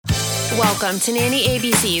Welcome to Nanny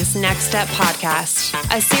ABC's Next Step podcast,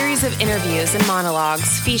 a series of interviews and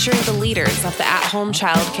monologues featuring the leaders of the at-home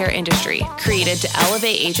childcare industry, created to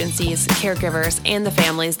elevate agencies, caregivers, and the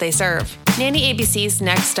families they serve. Nanny ABC's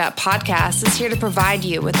Next Step podcast is here to provide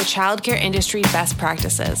you with the childcare industry best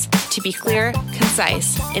practices to be clear,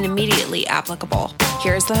 concise, and immediately applicable.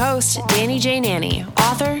 Here's the host, Danny J. Nanny,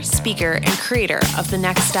 author, speaker, and creator of the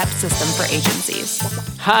Next Step system for agencies.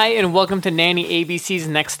 Hi, and welcome to Nanny ABC's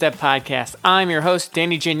Next Step podcast. I'm your host,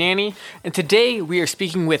 Danny J. Nanny, and today we are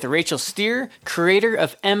speaking with Rachel Steer, creator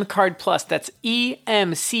of MCard Plus. That's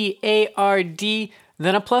EMCARD,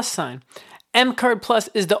 then a plus sign. MCard Plus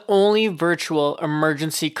is the only virtual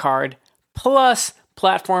emergency card plus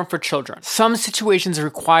platform for children. Some situations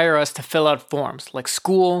require us to fill out forms, like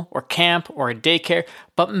school or camp or a daycare,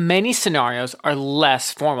 but many scenarios are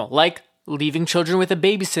less formal, like leaving children with a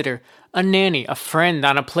babysitter, a nanny, a friend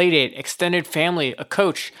on a playdate, extended family, a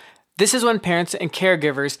coach. This is when parents and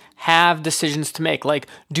caregivers have decisions to make, like,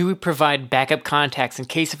 do we provide backup contacts in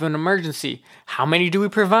case of an emergency? How many do we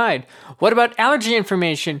provide? What about allergy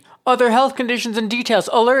information, other health conditions and details,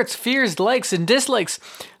 alerts, fears, likes, and dislikes?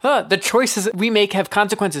 The choices we make have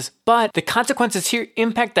consequences, but the consequences here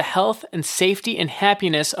impact the health and safety and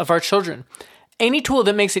happiness of our children. Any tool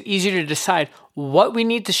that makes it easier to decide what we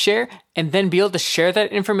need to share and then be able to share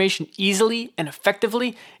that information easily and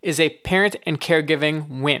effectively is a parent and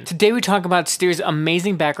caregiving win. Today we talk about Steer's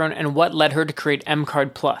amazing background and what led her to create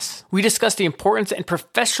MCard Plus. We discuss the importance and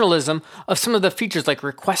professionalism of some of the features like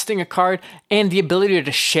requesting a card and the ability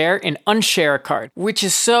to share and unshare a card, which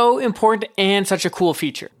is so important and such a cool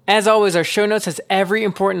feature. As always, our show notes has every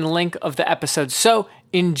important link of the episode, so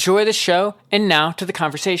enjoy the show, and now to the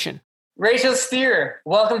conversation. Rachel Steer,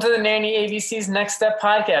 welcome to the Nanny ABC's Next Step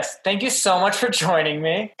podcast. Thank you so much for joining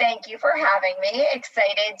me. Thank you for having me.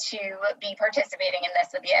 Excited to be participating in this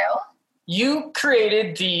with you. You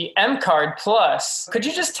created the MCard Plus. Could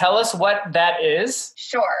you just tell us what that is?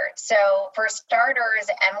 Sure. So for starters,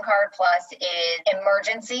 MCard Plus is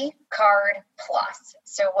Emergency Card Plus.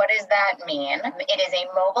 So what does that mean? It is a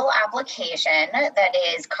mobile application that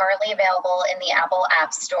is currently available in the Apple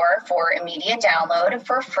App Store for immediate download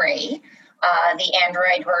for free. The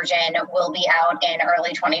Android version will be out in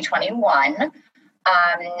early 2021. And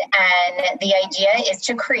the idea is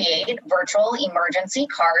to create virtual emergency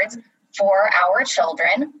cards for our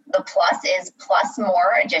children. The plus is plus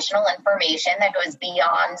more additional information that goes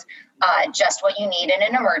beyond just what you need in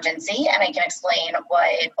an emergency. And I can explain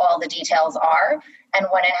what all the details are and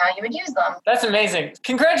when and how you would use them. That's amazing.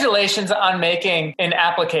 Congratulations on making an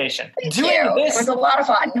application. Thank you. It was a lot of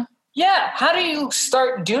fun. Yeah. How do you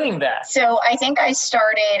start doing that? So I think I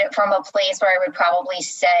started from a place where I would probably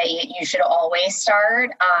say you should always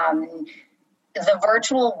start. The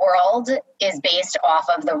virtual world is based off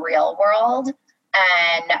of the real world.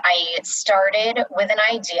 And I started with an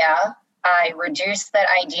idea. I reduced that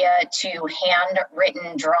idea to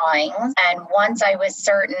handwritten drawings. And once I was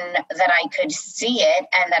certain that I could see it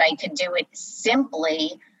and that I could do it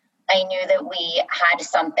simply, I knew that we had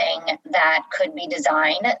something that could be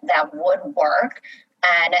designed that would work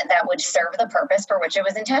and that would serve the purpose for which it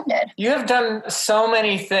was intended. You have done so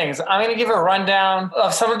many things. I'm going to give a rundown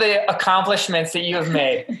of some of the accomplishments that you have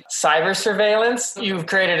made. Cyber surveillance. You've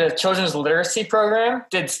created a children's literacy program,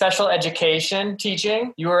 did special education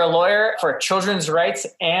teaching. You were a lawyer for children's rights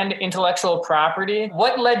and intellectual property.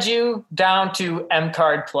 What led you down to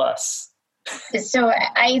MCard Plus? So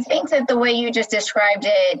I think that the way you just described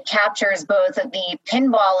it captures both the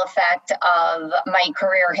pinball effect of my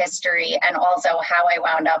career history and also how I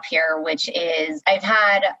wound up here, which is I've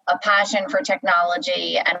had a passion for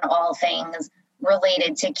technology and all things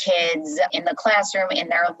related to kids in the classroom, in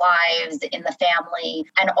their lives, in the family,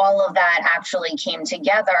 and all of that actually came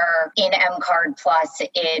together in MCard Plus.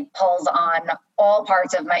 It pulls on all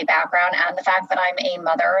parts of my background and the fact that I'm a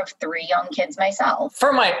mother of 3 young kids myself.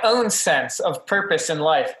 For my own sense of purpose in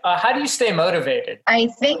life, how do you stay motivated? I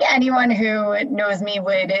think anyone who knows me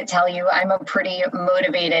would tell you I'm a pretty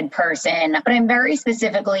motivated person, but I'm very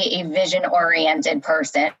specifically a vision-oriented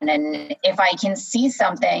person. And if I can see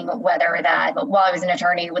something, whether that, while I was an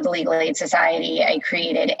attorney with the Legal Aid Society, I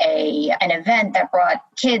created an event that brought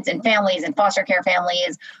kids and families and foster care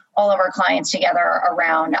families, all of our clients together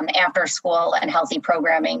around after school and healthy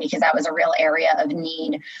programming, because that was a real area of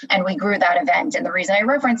need. And we grew that event. And the reason I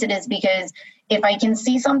reference it is because if I can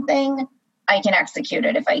see something, I can execute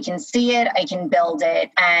it. If I can see it, I can build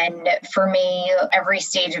it. And for me, every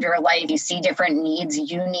stage of your life, you see different needs,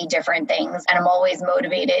 you need different things. And I'm always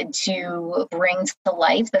motivated to bring to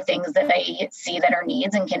life the things that I see that are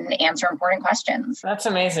needs and can answer important questions. That's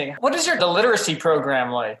amazing. What is the literacy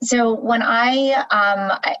program like? So when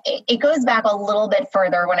it goes back a little bit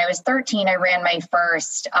further. When I was 13, I ran my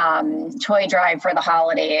first toy drive for the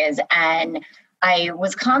holidays, and I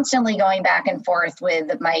was constantly going back and forth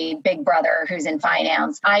with my big brother who's in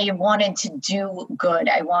finance. I wanted to do good.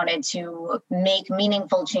 I wanted to make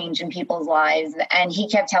meaningful change in people's lives. And he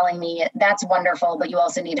kept telling me, that's wonderful, but you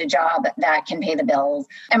also need a job that can pay the bills.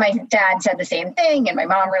 And my dad said the same thing. And my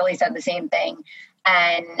mom really said the same thing.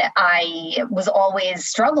 And I was always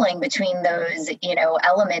struggling between those,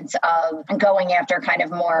 elements of going after kind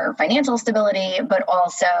of more financial stability, but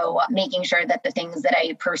also making sure that the things that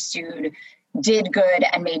I pursued did good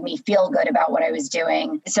and made me feel good about what I was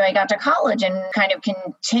doing. So I got to college and kind of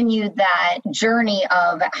continued that journey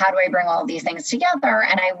of how do I bring all of these things together?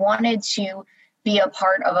 And I wanted to be a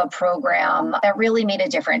part of a program that really made a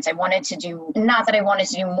difference. I wanted to do, not that I wanted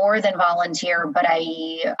to do more than volunteer, but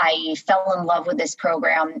I fell in love with this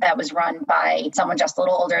program that was run by someone just a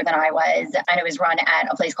little older than I was. And it was run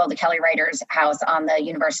at a place called the Kelly Writers House on the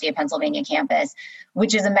University of Pennsylvania campus,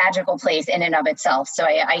 which is a magical place in and of itself. So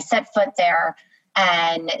I set foot there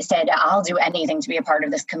and said, I'll do anything to be a part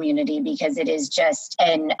of this community because it is just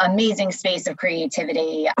an amazing space of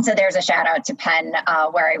creativity. So there's a shout out to Penn,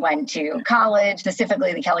 where I went to college,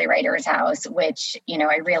 specifically the Kelly Writers House, which,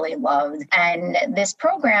 I really loved. And this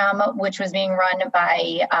program, which was being run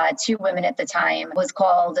by two women at the time, was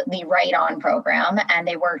called the Right On program. And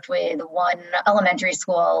they worked with one elementary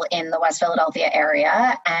school in the West Philadelphia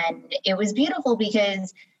area. And it was beautiful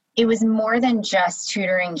because it was more than just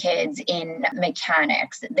tutoring kids in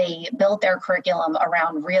mechanics. They built their curriculum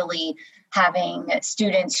around really having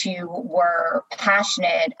students who were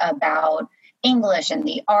passionate about English and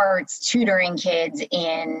the arts, tutoring kids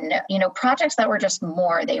in, projects that were just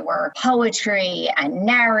more. They were poetry and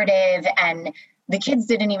narrative, and the kids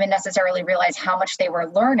didn't even necessarily realize how much they were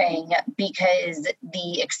learning because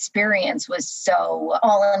the experience was so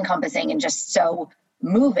all-encompassing and just so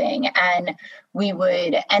moving. And we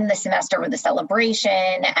would end the semester with a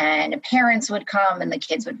celebration and parents would come and the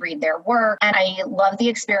kids would read their work. And I loved the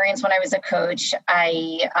experience when I was a coach.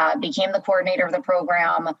 I became the coordinator of the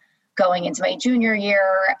program going into my junior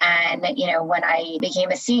year. And, when I became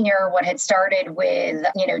a senior, what had started with,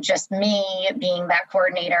 just me being that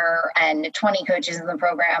coordinator and 20 coaches in the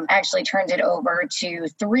program actually turned it over to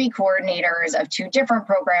 3 coordinators of 2 different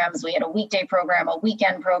programs. We had a weekday program, a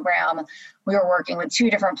weekend program. We were working with 2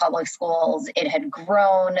 different public schools. It had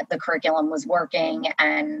grown, the curriculum was working,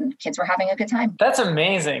 and kids were having a good time. That's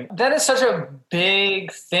amazing. That is such a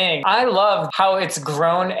big thing. I love how it's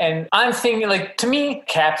grown. And I'm thinking, to me,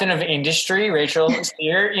 captain of industry, Rachel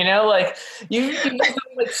Steer, you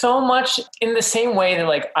so much in the same way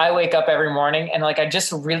that I wake up every morning and I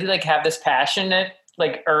just really have this passionate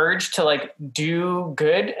urge to do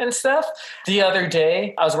good and stuff. The other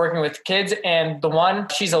day I was working with kids and the one,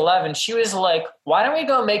 she's 11, she was like, why don't we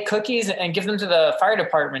go make cookies and give them to the fire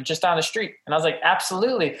department just down the street? And I was like,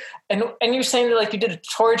 absolutely. And you're saying that you did a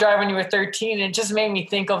toy drive when you were 13. And it just made me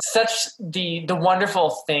think of such the wonderful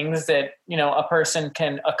things that, a person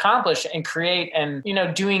can accomplish and create. And,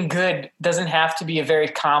 doing good doesn't have to be a very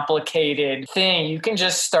complicated thing. You can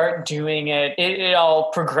just start doing it. It all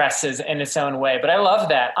progresses in its own way. But I love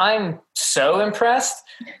that. I'm so impressed.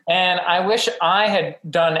 And I wish I had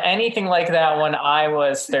done anything like that when I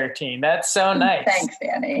was 13. That's so nice. Thanks,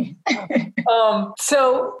 Danny.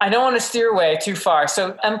 So I don't want to steer away too far.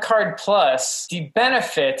 So MCard Plus, the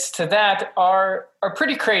benefits to that are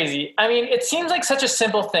pretty crazy. I mean, it seems like such a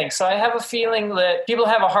simple thing. So I have a feeling that people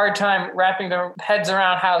have a hard time wrapping their heads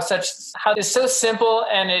around how it's so simple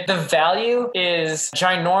and the value is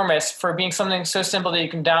ginormous for being something so simple that you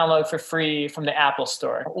can download for free from the Apple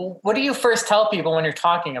Store. What do you first tell people when you're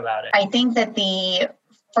talking about it? I think that the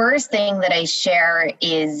first thing that I share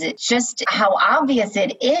is just how obvious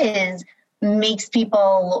it is makes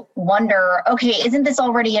people wonder, okay, isn't this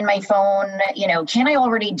already in my phone? Can I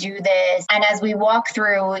already do this? And as we walk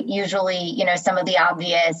through, usually, some of the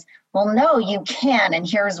obvious, well, no, you can, and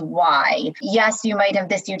here's why. Yes, you might have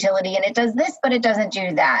this utility and it does this, but it doesn't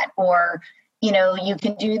do that. Or, you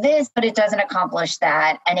can do this, but it doesn't accomplish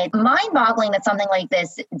that. And it's mind-boggling that something like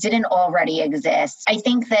this didn't already exist. I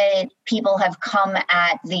think that people have come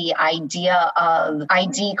at the idea of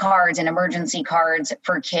ID cards and emergency cards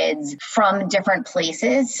for kids from different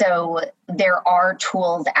places. So there are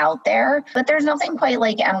tools out there, but there's nothing quite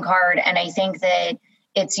like MCard. And I think that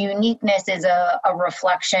its uniqueness is a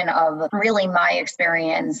reflection of really my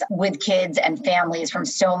experience with kids and families from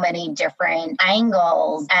so many different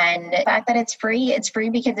angles. And the fact that it's free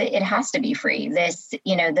because it has to be free. This,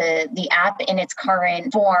 the app in its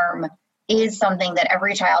current form is something that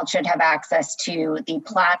every child should have access to. The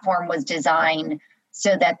platform was designed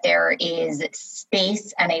so that there is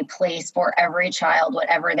space and a place for every child,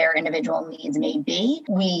 whatever their individual needs may be.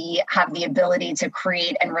 We have the ability to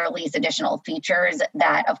create and release additional features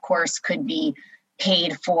that, of course, could be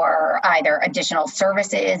paid for either additional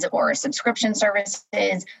services or subscription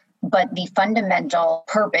services. But the fundamental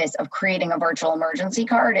purpose of creating a virtual emergency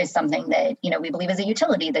card is something that, we believe is a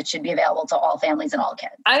utility that should be available to all families and all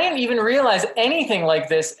kids. I didn't even realize anything like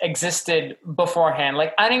this existed beforehand.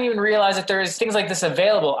 Like, I didn't even realize that there's things like this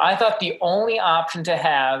available. I thought the only option to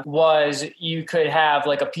have was you could have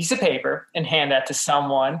like a piece of paper and hand that to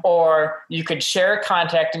someone, or you could share a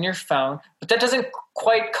contact in your phone. But that doesn't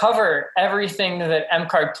quite cover everything that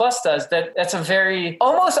M-Card Plus does. That's a very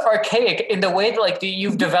almost archaic in the way that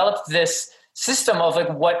you've developed this system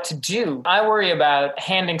of what to do. I worry about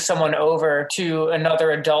handing someone over to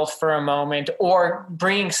another adult for a moment, or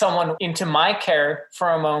bringing someone into my care for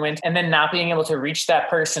a moment and then not being able to reach that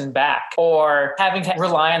person back, or having to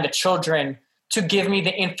rely on the children to give me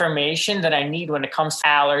the information that I need when it comes to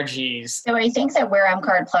allergies. So I think that where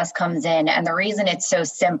M-Card Plus comes in, and the reason it's so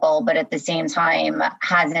simple, but at the same time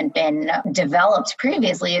hasn't been developed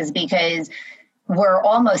previously, is because we're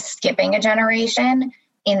almost skipping a generation.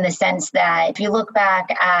 In the sense that if you look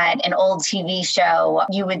back at an old TV show,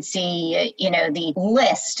 you would see, the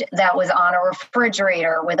list that was on a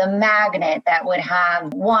refrigerator with a magnet that would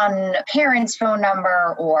have one parent's phone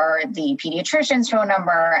number or the pediatrician's phone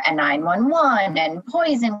number and 911 and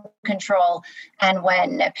poison control. And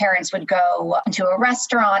when parents would go to a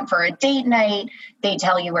restaurant for a date night, they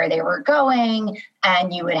tell you where they were going,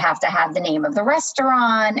 and you would have to have the name of the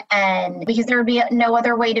restaurant, and because there would be no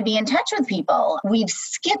other way to be in touch with people. We've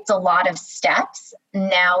skipped a lot of steps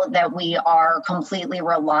now that we are completely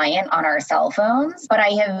reliant on our cell phones. But I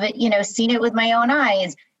have, seen it with my own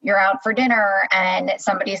eyes. You're out for dinner and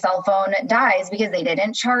somebody's cell phone dies because they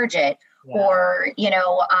didn't charge it. Yeah. Or,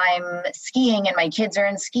 I'm skiing and my kids are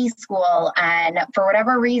in ski school, and for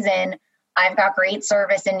whatever reason, I've got great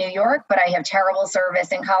service in New York, but I have terrible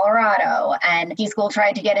service in Colorado. And ski school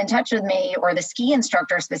tried to get in touch with me, or the ski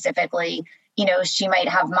instructor specifically, she might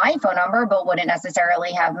have my phone number, but wouldn't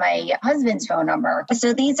necessarily have my husband's phone number.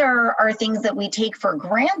 So these are things that we take for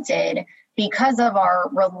granted because of our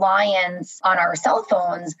reliance on our cell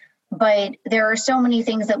phones. But there are so many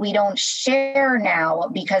things that we don't share now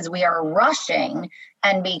because we are rushing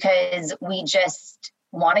and because we just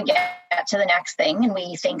want to get to the next thing, and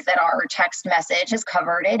we think that our text message has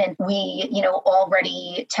covered it, and we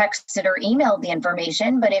already texted or emailed the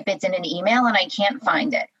information. But if it's in an email and I can't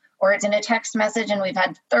find it, or it's in a text message and we've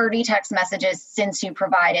had 30 text messages since you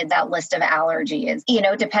provided that list of allergies,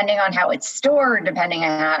 depending on how it's stored, depending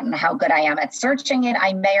on how good I am at searching it,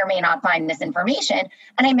 I may or may not find this information,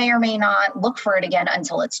 and I may or may not look for it again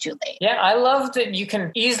until it's too late. Yeah, I love that you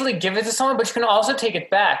can easily give it to someone, but you can also take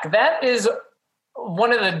it back. That is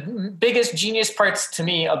one of the biggest genius parts to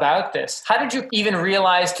me about this. How did you even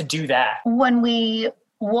realize to do that? When we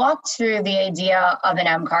walked through the idea of an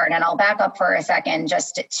M-Card, and I'll back up for a second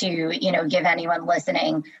just to, give anyone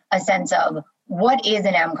listening a sense of what is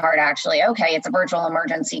an M-Card actually. Okay, it's a virtual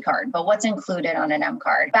emergency card, but what's included on an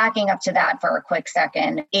M-Card? Backing up to that for a quick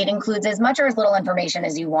second, it includes as much or as little information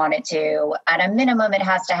as you want it to. At a minimum, it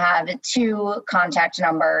has to have 2 contact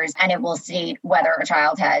numbers, and it will state whether a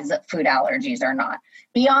child has food allergies or not.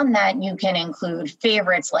 Beyond that, you can include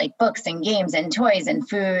favorites like books and games and toys and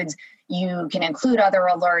foods. You can include other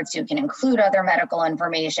alerts. You can include other medical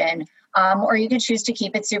information. Or you could choose to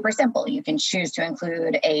keep it super simple. You can choose to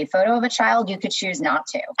include a photo of a child. You could choose not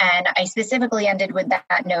to. And I specifically ended with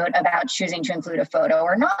that note about choosing to include a photo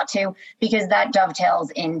or not to, because that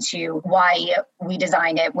dovetails into why we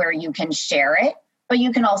designed it where you can share it, but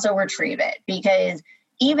you can also retrieve it. Because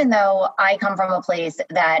even though I come from a place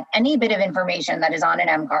that any bit of information that is on an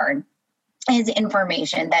M-Card is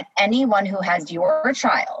information that anyone who has your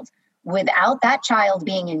child, without that child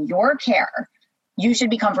being in your care, you should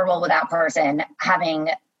be comfortable with that person having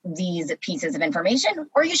these pieces of information,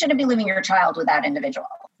 or you shouldn't be leaving your child with that individual.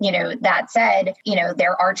 That said,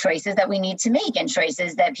 there are choices that we need to make, and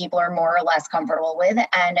choices that people are more or less comfortable with,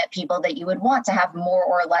 and people that you would want to have more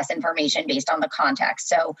or less information based on the context.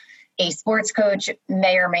 So a sports coach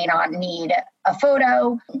may or may not need a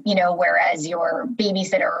photo, whereas your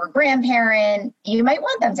babysitter or grandparent, you might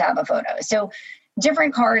want them to have a photo. So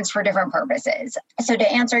different cards for different purposes. So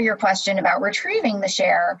to answer your question about retrieving the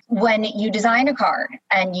share, when you design a card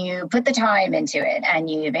and you put the time into it and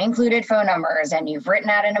you've included phone numbers and you've written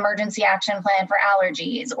out an emergency action plan for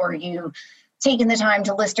allergies, or you've taken the time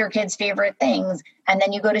to list your kids' favorite things, and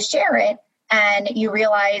then you go to share it and you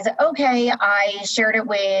realize, okay, I shared it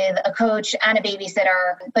with a coach and a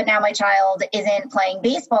babysitter, but now my child isn't playing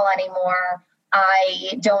baseball anymore.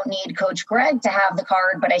 I don't need Coach Greg to have the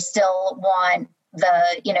card, but I still want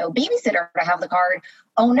the, babysitter to have the card.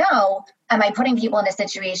 Oh no, am I putting people in a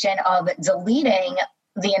situation of deleting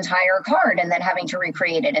the entire card and then having to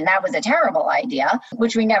recreate it? And that was a terrible idea,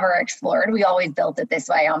 which we never explored. We always built it this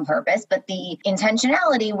way on purpose. But the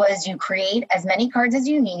intentionality was you create as many cards as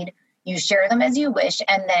you need, you share them as you wish,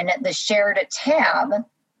 and then the shared tab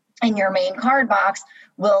in your main card box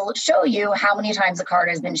will show you how many times a card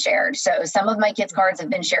has been shared. So some of my kids' cards have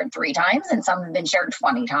been shared 3 times and some have been shared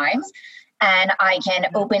 20 times. And I can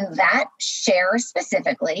open that share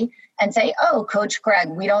specifically and say, oh, Coach Greg,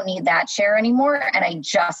 we don't need that share anymore. And I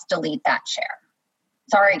just delete that share.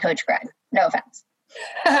 Sorry, Coach Greg. No offense.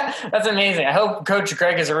 That's amazing. I hope Coach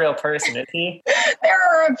Greg is a real person, is he? There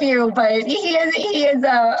are a few, but he is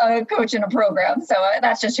a coach in a program. So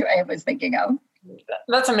that's just who I was thinking of.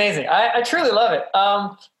 That's amazing. I truly love it.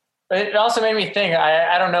 It also made me think,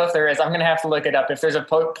 I don't know if there is, I'm going to have to look it up, if there's a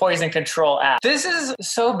poison control app. This is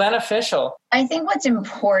so beneficial. I think what's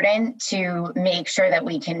important to make sure that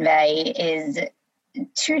we convey is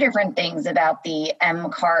 2 different things about the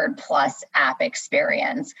MCard Plus app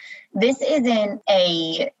experience. This isn't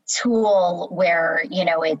a tool where,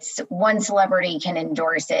 it's one celebrity can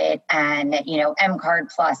endorse it and, MCard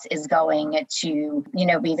Plus is going to,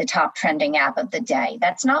 be the top trending app of the day.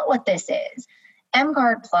 That's not what this is.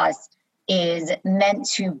 MCard Plus is meant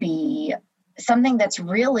to be something that's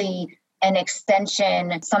really an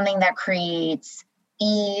extension, something that creates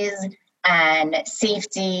ease and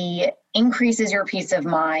safety, increases your peace of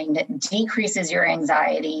mind, decreases your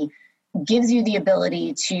anxiety, gives you the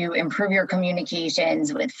ability to improve your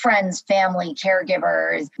communications with friends, family,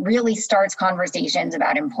 caregivers, really starts conversations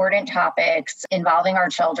about important topics involving our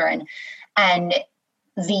children. And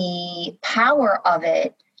the power of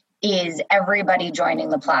it is everybody joining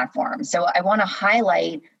the platform. So I want to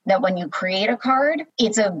highlight that when you create a card,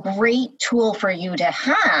 it's a great tool for you to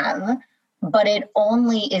have, but it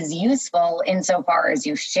only is useful insofar as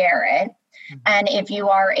you share it. And if you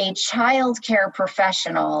are a child care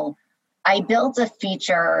professional, I built a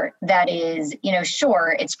feature that is,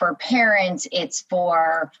 sure, it's for parents, it's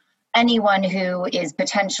for anyone who is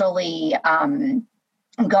potentially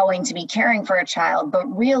going to be caring for a child, but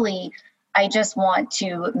really, I just want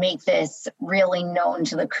to make this really known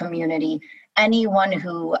to the community. Anyone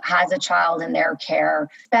who has a child in their care,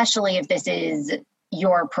 especially if this is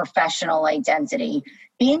your professional identity,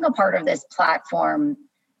 being a part of this platform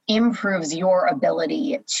improves your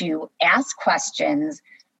ability to ask questions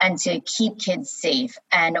and to keep kids safe.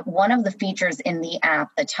 And one of the features in the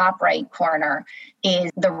app, the top right corner,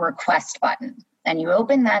 is the request button. And you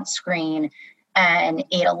open that screen and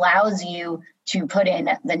it allows you to put in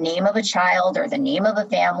the name of a child or the name of a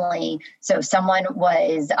family. So if someone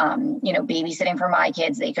was, babysitting for my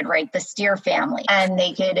kids, they could write the Steer family and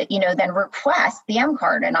they could, then request the M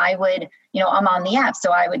card. And I would, I'm on the app,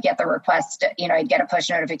 so I would get the request, I'd get a push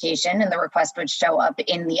notification and the request would show up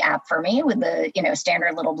in the app for me with the,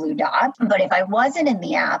 standard little blue dot. But if I wasn't in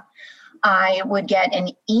the app, I would get an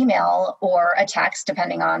email or a text,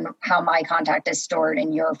 depending on how my contact is stored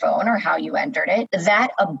in your phone or how you entered it.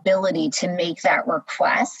 That ability to make that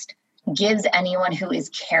request gives anyone who is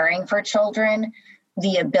caring for children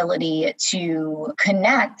the ability to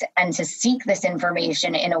connect and to seek this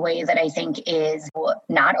information in a way that I think is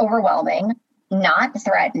not overwhelming, not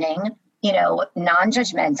threatening,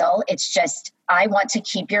 non-judgmental. It's just, I want to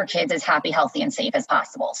keep your kids as happy, healthy, and safe as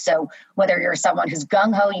possible. So whether you're someone who's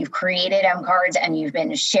gung-ho, you've created M cards and you've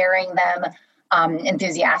been sharing them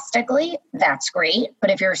enthusiastically, that's great.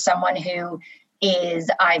 But if you're someone who is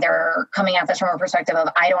either coming at this from a perspective of,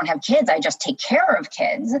 I don't have kids, I just take care of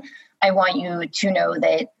kids, I want you to know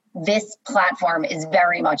that this platform is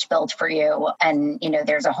very much built for you. And,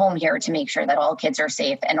 there's a home here to make sure that all kids are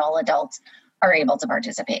safe and all adults are able to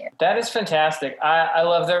participate. That is fantastic. I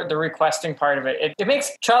love the requesting part of it. It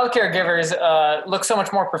makes child caregivers look so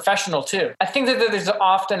much more professional too. I think that there's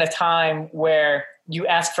often a time where you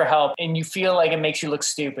ask for help and you feel like it makes you look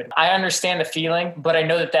stupid. I understand the feeling, but I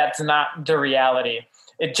know that that's not the reality.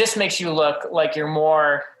 It just makes you look like you're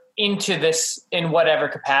more into this in whatever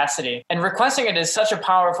capacity. And requesting it is such a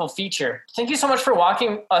powerful feature. Thank you so much for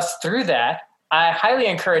walking us through that. I highly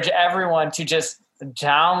encourage everyone to just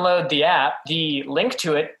download the app. The link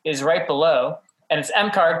to it is right below. And it's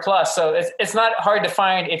M-Card Plus, so it's not hard to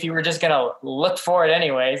find if you were just going to look for it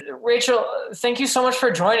anyways. Rachel, thank you so much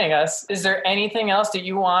for joining us. Is there anything else that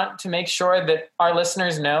you want to make sure that our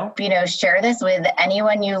listeners know? Share this with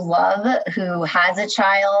anyone you love who has a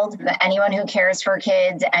child, anyone who cares for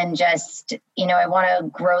kids, and just, I want to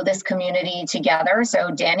grow this community together.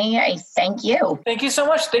 So Danny, I thank you. Thank you so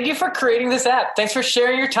much. Thank you for creating this app. Thanks for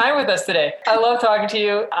sharing your time with us today. I love talking to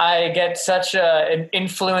you. I get such an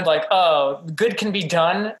influence, good can be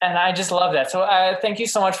done. And I just love that. So thank you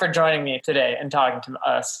so much for joining me today and talking to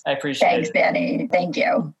us. I appreciate it. Thanks, Danny. Thank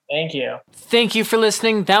you. Thank you. Thank you for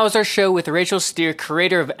listening. That was our show with Rachel Steer,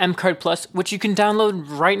 creator of M-Card Plus, which you can download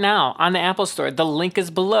right now on the Apple Store. The link is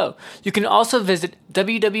below. You can also visit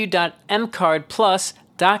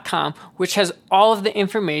www.mcardplus.com, which has all of the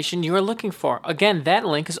information you are looking for. Again, that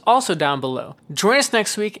link is also down below. Join us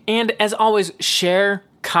next week, and as always, share,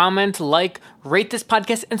 comment, rate this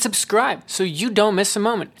podcast, and subscribe so you don't miss a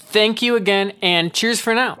moment. Thank you again, and cheers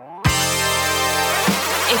for now.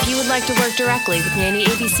 If you would like to work directly with Nanny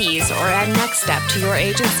ABCs or add Next Step to your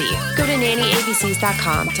agency, go to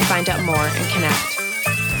nannyabcs.com to find out more and connect.